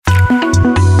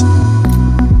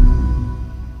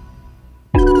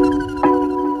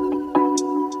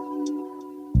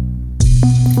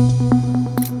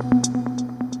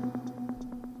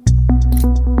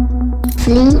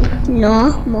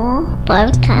No More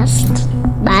Podcast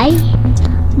by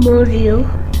Morio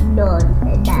Don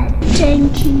Dad.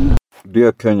 Thank you.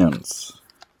 Dear Kenyans,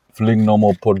 Fling No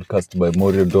More Podcast by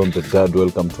Morio Don the Dad.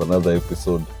 Welcome to another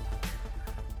episode.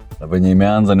 Na venye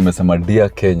imeanza nimesema Dear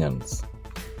Kenyans.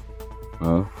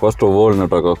 First of all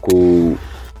nataka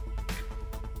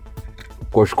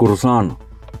kushukuru sana.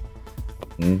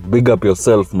 Big up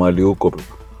yourself mahali huko.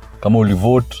 Kama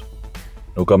ulivote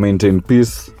na uka maintain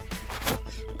peace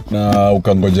na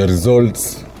ukangoja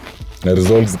results na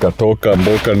results katoka,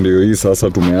 mboka ndio hii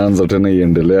sasa tumeanza tena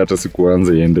iendelee, hata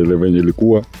sikuanza iendelee venye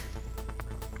ilikuwa.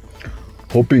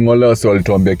 Hoping wale wasi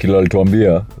walituambia kila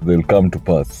walituambia they'll come to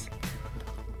pass.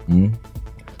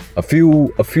 A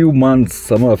few months,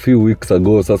 some a few weeks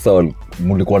ago sasa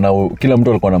mulikuwa na kila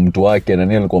mtu alikuwa na mtu wake, na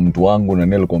nani alikuwa mtu wangu na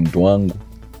nani alikuwa mtu wangu.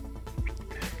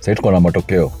 Sasa tuko na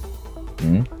matokeo.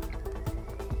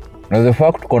 Na the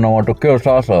fact tuko na matokeo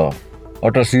sasa,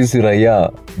 hata sisi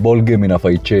raia ball game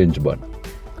inafai change bana.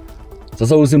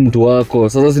 Sasa usi mtu wako,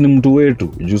 sasa si ni mtu wetu.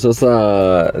 Juu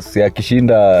sasa si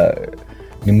akishinda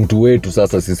ni mtu wetu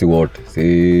sasa sisi wote.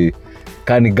 Si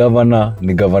kani governor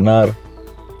ni governor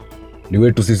ni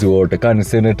wetu sisi wote. Kani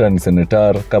senator ni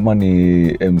senator, kama ni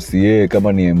MCA,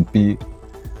 kama ni MP,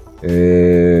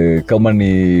 kama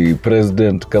ni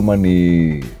president, kama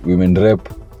ni women rep.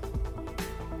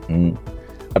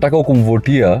 Ataka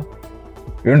ukumvotia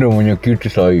yeye ndio mwenyekiti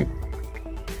sahi.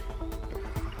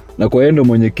 Na kwa yeye ndio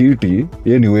mwenyekiti,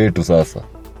 yeye ni wetu sasa.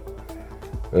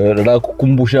 Nataka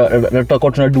kukumbusha,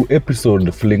 nataka tunadu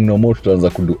episode Fling No More, tutaanza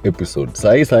kudu episode.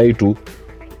 Sahi tu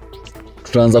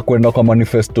tutaanza kwenda kwa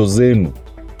manifesto zenu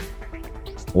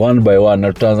one by one,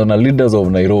 na tutaanza na leaders of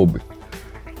Nairobi.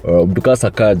 Mtuka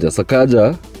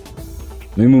Sakaja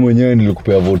mimi mwenyewe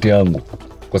nilikupea vote yangu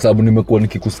kwa sababu nimekuwa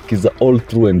nikikusikiza all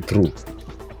through and through.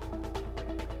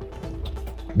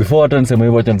 Before hata nisema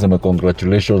hivyo, acha niseme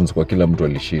congratulations kwa kila mtu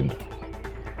alishinda.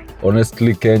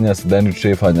 Honestly Kenya sidhani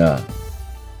tutafanya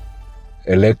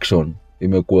election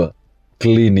imekuwa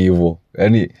clean hivyo.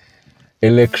 Yaani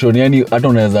election, yani hata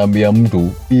unaweza ambia mtu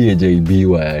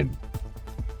EJBwa, yani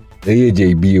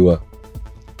EJBwa.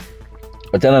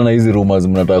 Achana na hizi rumors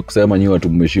mnataka kusema nyinyi watu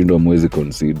mmeshindwa mwezi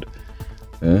concede.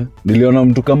 Niliona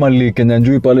mtu kama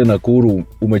Kenyanjui pale Nakuru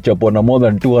umechapwa na more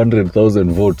than 200,000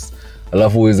 votes,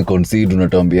 alafu huwezi concede,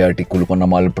 unatuambia ati kulikuwa na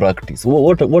malpractice.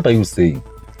 What are you saying?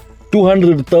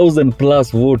 200,000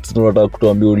 plus votes na unataka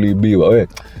kutuambia uliibiwa. We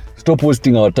stop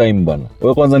wasting our time bana.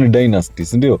 Wewe kwanza ni dynasty,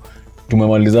 si ndio?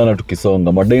 Tumemalizana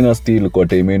tukisonga. Ma dynasty ilikuwa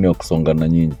time yenu ya kusonga na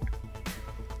nyinyi.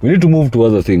 We need to move to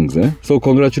other things, So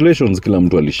congratulations kila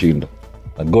mtu alishinda.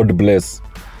 God bless.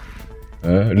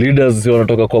 Leaders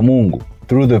wanatoka kwa Mungu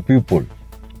through the people.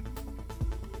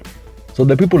 So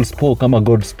the people spoke kama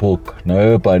God spoke. Na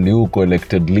wewe pani huko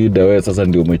elected leader, wewe sasa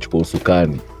ndio umechukua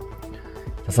usukani.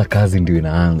 Sasa kazi ndio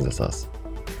inaanza sasa.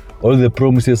 All the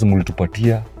promises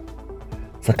mlitupatia.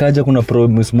 Sakaja kuna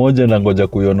promise moja na ngoja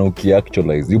kuiona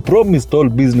ukiactualize. You promised all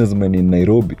businessmen in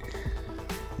Nairobi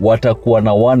watakuwa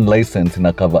na one license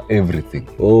na cover everything.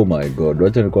 Oh my God.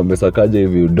 Wacha nikwambie Sakaja,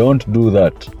 if you don't do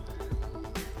that,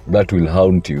 that will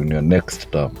haunt you in your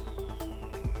next term.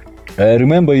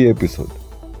 Remember hii episode.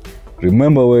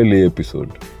 Remember well hii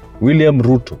episode. William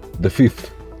Ruto, the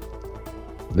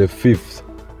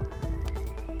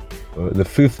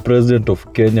fifth president of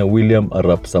Kenya, William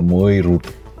Arap Samoei Ruto.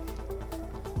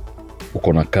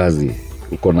 Uko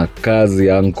na kazi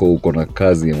anko, uko na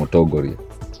kazi ya Motogoria.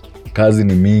 Kazi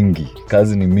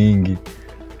ni mingi.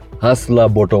 Hustler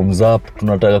bottoms up,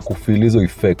 tunataka kufeel hizo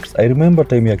effects. I remember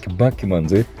time ya Kibaki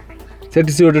manze.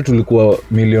 Sisi wote tulikuwa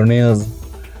millionaires,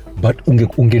 but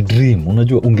unge dream,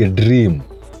 unajua unge dream.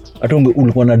 Hata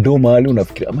ulikuwa na do mahali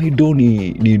unafikiria ama hii do ni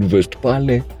invest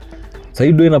pale. Sasa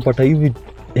hii do inapata hivi,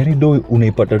 yani do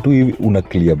unaipata tu hivi, una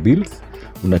clear bills,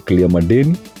 una clear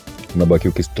madeni, unabaki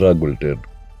ukistruggle tena.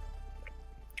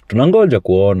 Tunangoja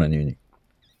kuona nyinyi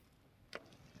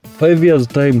 5 years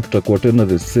time tutakuwa tena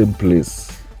the same place.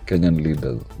 Kenyan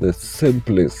leaders, the same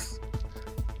place.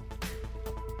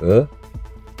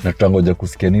 Na tutangoja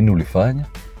kusikia nini ulifanya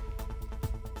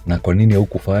na kwa nini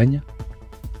hukufanya,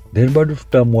 then bado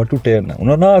tutaamua tu tena.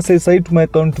 Unaona sasa hii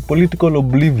tumecount political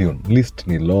oblivion. List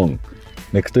ni long.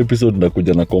 Next episode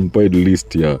ndakuja na compiled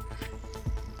list ya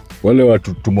wale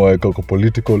watu tumeweka kwa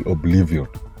political oblivion.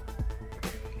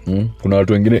 Kuna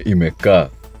watu wengine imekaa.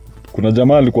 Kuna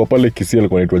jamaa alikuwa pale Kisii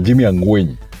alikuwa anaitwa Jimmy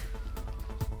Angwenyi.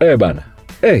 Bana.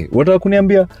 Wataka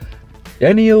kuniambia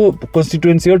yani hiyo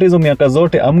constituency yote hizo miaka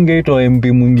zote amngeitwa MP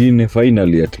mwingine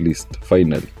finally, at least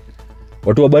finally.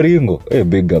 Watu wa Baringo,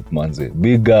 big up manze.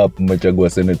 Big up, mmechagua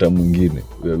senator mwingine.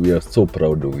 We are so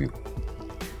proud of you.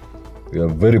 We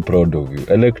are very proud of you.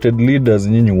 Elected leaders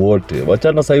nyinyi wote.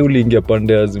 Wachana sasa uliingia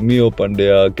pande ya Azimio, pande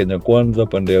ya Kenya Kwanza,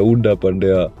 pande ya UDA, pande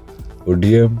ya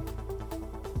ODM.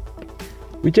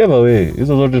 Whichever way,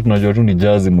 hizo zote tunajua tu ni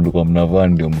jazi mlikuwa mnavaa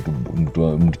ndio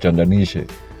mtu changanishe.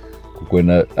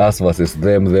 Kukwena us versus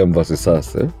them versus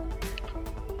us.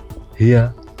 Here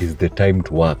is the time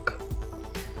to work.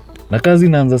 Na kazi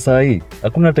inaanza saa hii.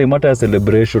 Hakuna time hata ya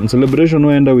celebration. Celebration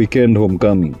huenda weekend,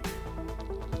 homecoming.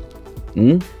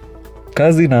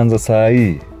 Kazi inaanza saa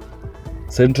hii.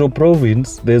 Central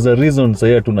Province, there's a reason saa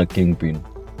hii hatuna kingpin.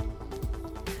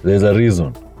 There's a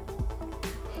reason.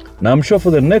 Na I'm sure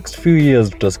for the next few years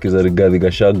tutasikiza Rigathi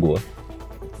Gachagua.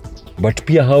 But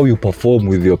pia how you perform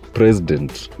with your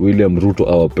president, William Ruto,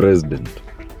 our president,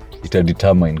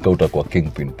 itadetermine kama utakuwa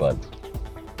kingpin pale.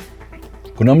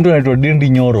 Kuna mtu anaitwa Dindi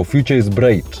Nyoro, future is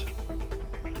bright.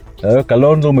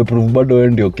 Kalonzo umeprove bado wewe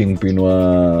ndio kingpin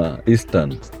wa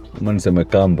Eastern. Kama niseme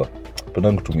Kamba.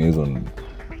 Napenda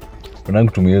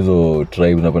kutumia hizo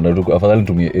tribe, napenda tu afadhali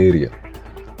nitumie area.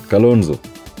 Kalonzo.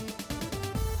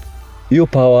 Hiyo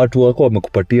power watu wako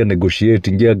wamekupatia,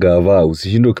 negotiate, ingia gava,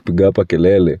 usishinde ukipiga hapa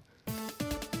kelele.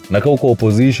 Na kama uko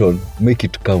opposition, make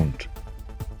it count.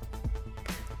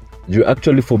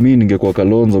 Actually for me ningekuwa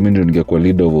Kalonzo, mimi ndio ningekuwa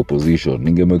leader of opposition.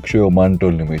 Ningemake sure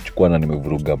mantle nimechukua na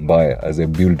nimevuruga mbaya as I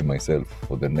build myself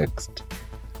for the next.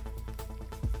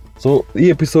 So hii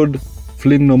episode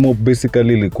Fling No More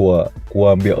basically ilikuwa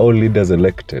kuambia all leaders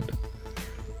elected,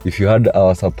 if you had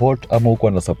our support ama uko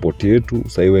na support yetu,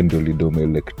 sasa wewe ndio leader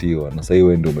umeelectiwa na sasa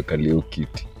wewe ndio umekalia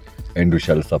kiti, and we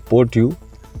shall support you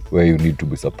where you need to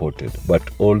be supported, but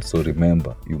also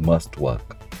remember you must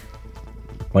work.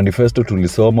 Manifesto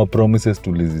tulisoma, promises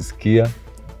tulizisikia,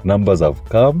 numbers have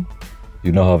come,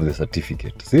 you now have the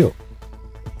certificate. So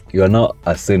you are now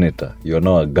a senator, you are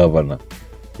now a governor,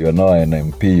 you are now an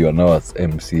MP, you are now as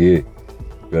MCA,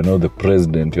 you are now the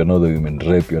president, you are now the women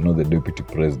rep, you are now the deputy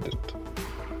president.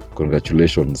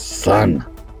 Congratulations sana.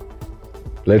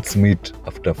 Let's meet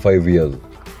after 5 years.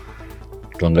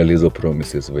 Tuangalie hizo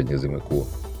promises venye zimekuwa.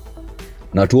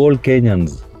 Na to all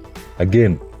Kenyans,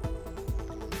 again,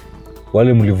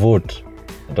 wale mlivote,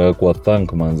 nataka kuwa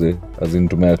thank manze, as in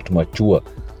tumeact mature.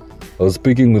 I was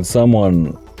speaking with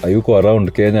someone ayuko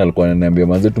around Kenya, alikuwa ananiambia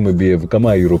manze tumebehave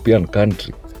kama a European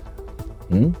country.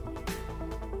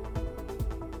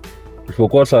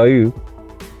 Isipokuwa saa hii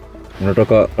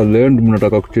mnataka land,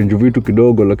 mnataka kuchange vitu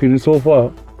kidogo, lakini so far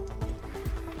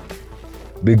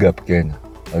big up Kenya.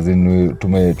 As in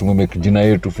tumemake jina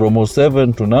yetu from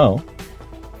 07 to now.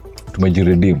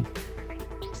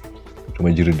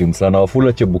 Tumejiredeem sana.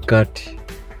 Wafula Chebukati,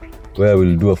 where I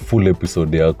will do a full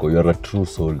episode yako. You are a true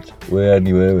soldier. Where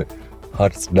ni wewe,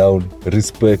 hearts down,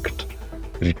 respect,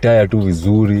 retire tu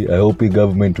vizuri. I hope the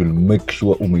government will make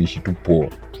sure umeishi tu poa.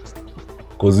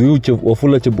 Cause you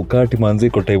Wafula Chebukati manzi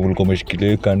kwa time ulikuwa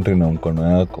umeshikilia country na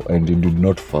mkono yako, and you did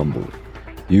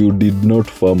not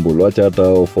fumble. Wacha hata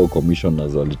hao 4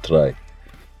 commissioners wali try.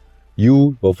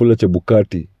 You Wafula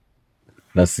Chebukati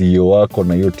na CEO wako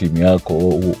na hiyo team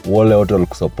yako, wale wote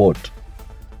walikusupport.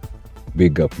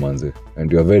 Big up manze,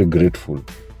 and you are very grateful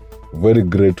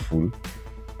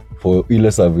for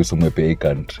ile service umepea hii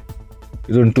country.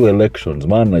 Hizo ni 2 elections,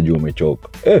 maana najua umechoka.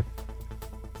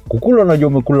 Kukula najua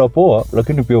umekula poa,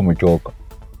 lakini pia umechoka.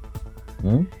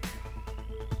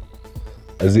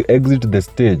 As you exit the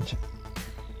stage,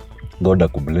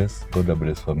 God bless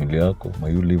family yako.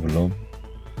 May you live long.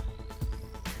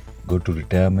 Go to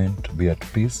retirement, be at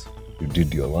peace. You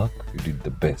did your work, you did the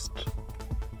best.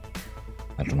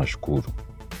 Na tunashukuru.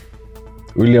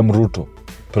 William Ruto,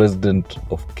 President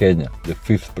of Kenya, the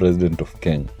 5th President of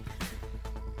Kenya.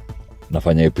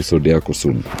 Nafanya episode yako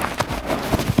soon.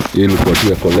 Hii ilikuwa tu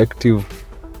ya collective,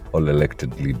 all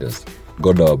elected leaders.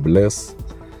 God bless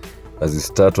as you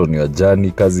start on your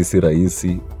journey. Kazi si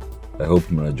rahisi. I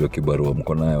hope mnajua kibarua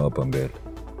mko nayo hapa mbele.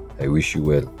 I wish you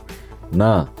well.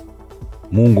 Na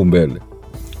Mungu mbele.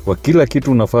 Kwa kila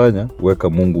kitu unafanya, weka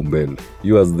Mungu mbele.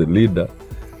 You as the leader,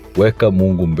 weka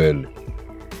Mungu mbele.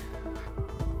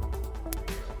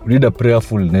 We need a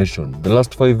prayerful nation. The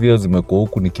last 5 years imekuwa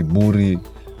huku ni kiburi,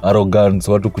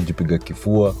 arrogance, watu kujipiga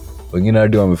kifua. Wengine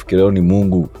hadi wamefikiria ni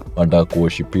Mungu wanataka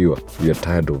kuwashipiwa. We are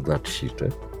tired of that shit.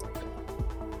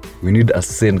 We need a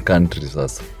sane country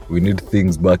sasa. We need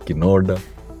things back in order.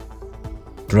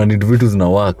 Tuna need vitu zina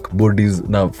work, bodies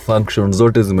na functions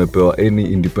zote zimepewa any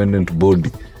independent body.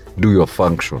 Do your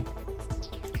function.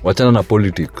 Wachana na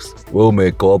politics. Wewe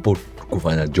umewekwa hapo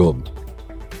kufanya job.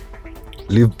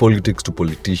 Leave politics to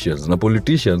politicians. Na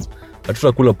politicians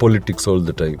hatutakula politics all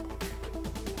the time.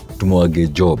 Tumewage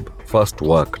job. first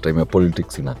work, time ya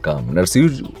politics inakam. Na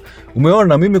si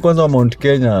umeona mimi kwanza wa Mount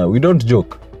Kenya, we don't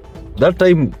joke. That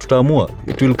time tutaamua.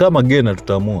 It will come again na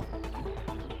tutaamua.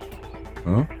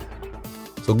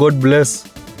 So God bless.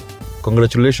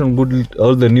 Congratulations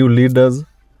all the new leaders.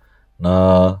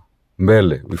 Na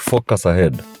mbele, we focus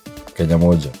ahead. Kenya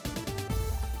moja.